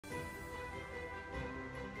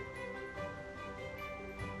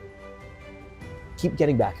keep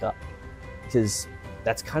getting back up, because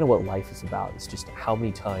that's kind of what life is about. It's just how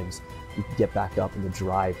many times you can get back up and the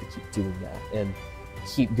drive to keep doing that and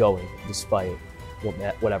keep going despite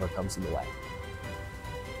whatever comes in the way.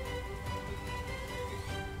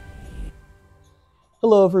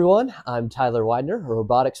 Hello everyone, I'm Tyler Widener, a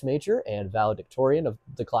robotics major and valedictorian of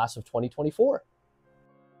the class of 2024.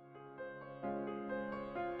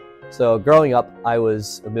 So growing up, I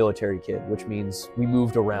was a military kid, which means we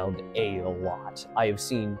moved around a lot. I have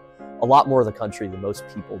seen a lot more of the country than most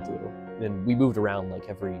people do, and we moved around like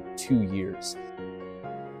every 2 years.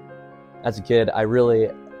 As a kid, I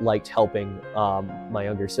really liked helping my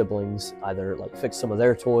younger siblings either like fix some of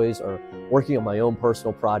their toys or working on my own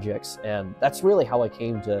personal projects, and that's really how I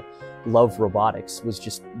came to love robotics, was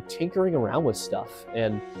just tinkering around with stuff,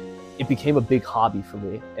 and it became a big hobby for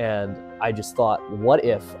me. And I just thought, what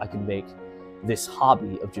if I could make this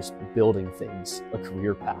hobby of just building things a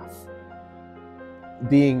career path?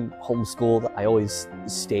 Being homeschooled, I always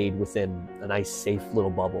stayed within a nice, safe little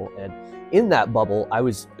bubble, and in that bubble, I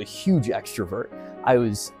was a huge extrovert. I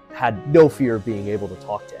had no fear of being able to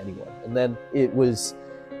talk to anyone. And then it was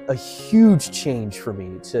a huge change for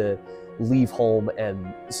me to leave home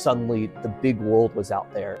and suddenly the big world was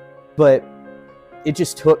out there. But it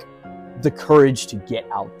just took the courage to get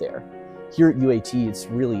out there. Here at UAT, it's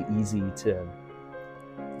really easy to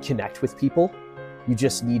connect with people. You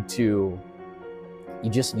just need to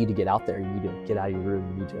get out there. You need to get out of your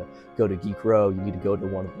room. You need to go to Geek Rho. You need to go to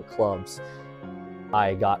one of the clubs.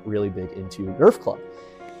 I got really big into Nerf Club.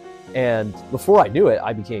 And before I knew it,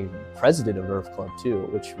 I became president of Nerf Club too,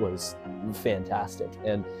 which was fantastic.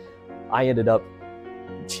 And I ended up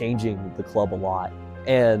changing the club a lot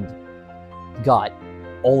and got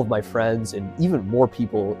all of my friends and even more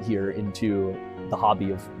people here into the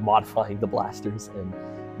hobby of modifying the blasters and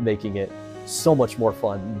making it so much more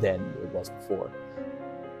fun than it was before.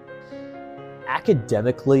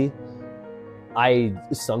 Academically, I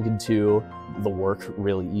sunk into the work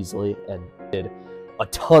really easily and did a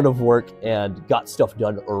ton of work and got stuff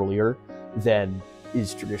done earlier than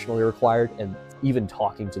is traditionally required. And even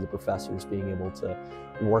talking to the professors, being able to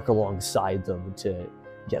work alongside them to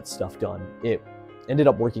get stuff done, it ended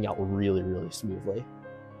up working out really, really smoothly.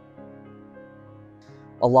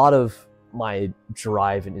 A lot of my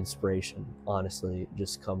drive and inspiration, honestly,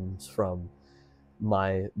 just comes from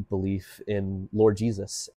my belief in Lord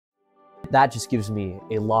Jesus. That just gives me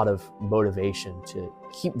a lot of motivation to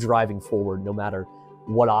keep driving forward no matter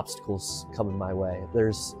what obstacles come in my way.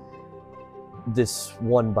 There's this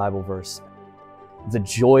one Bible verse, "The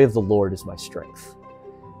joy of the Lord is my strength."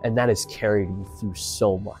 And that has carried me through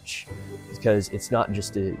so much, because it's not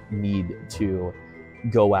just a need to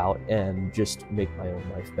go out and just make my own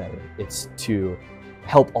life better. It's to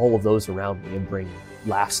help all of those around me and bring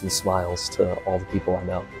laughs and smiles to all the people I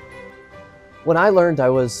know. When I learned I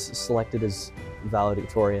was selected as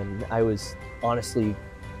valedictorian, I was honestly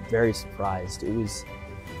very surprised. It was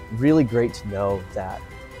really great to know that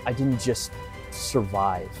I didn't just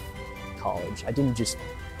survive college. I didn't just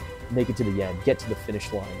make it to the end, get to the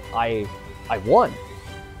finish line. I won.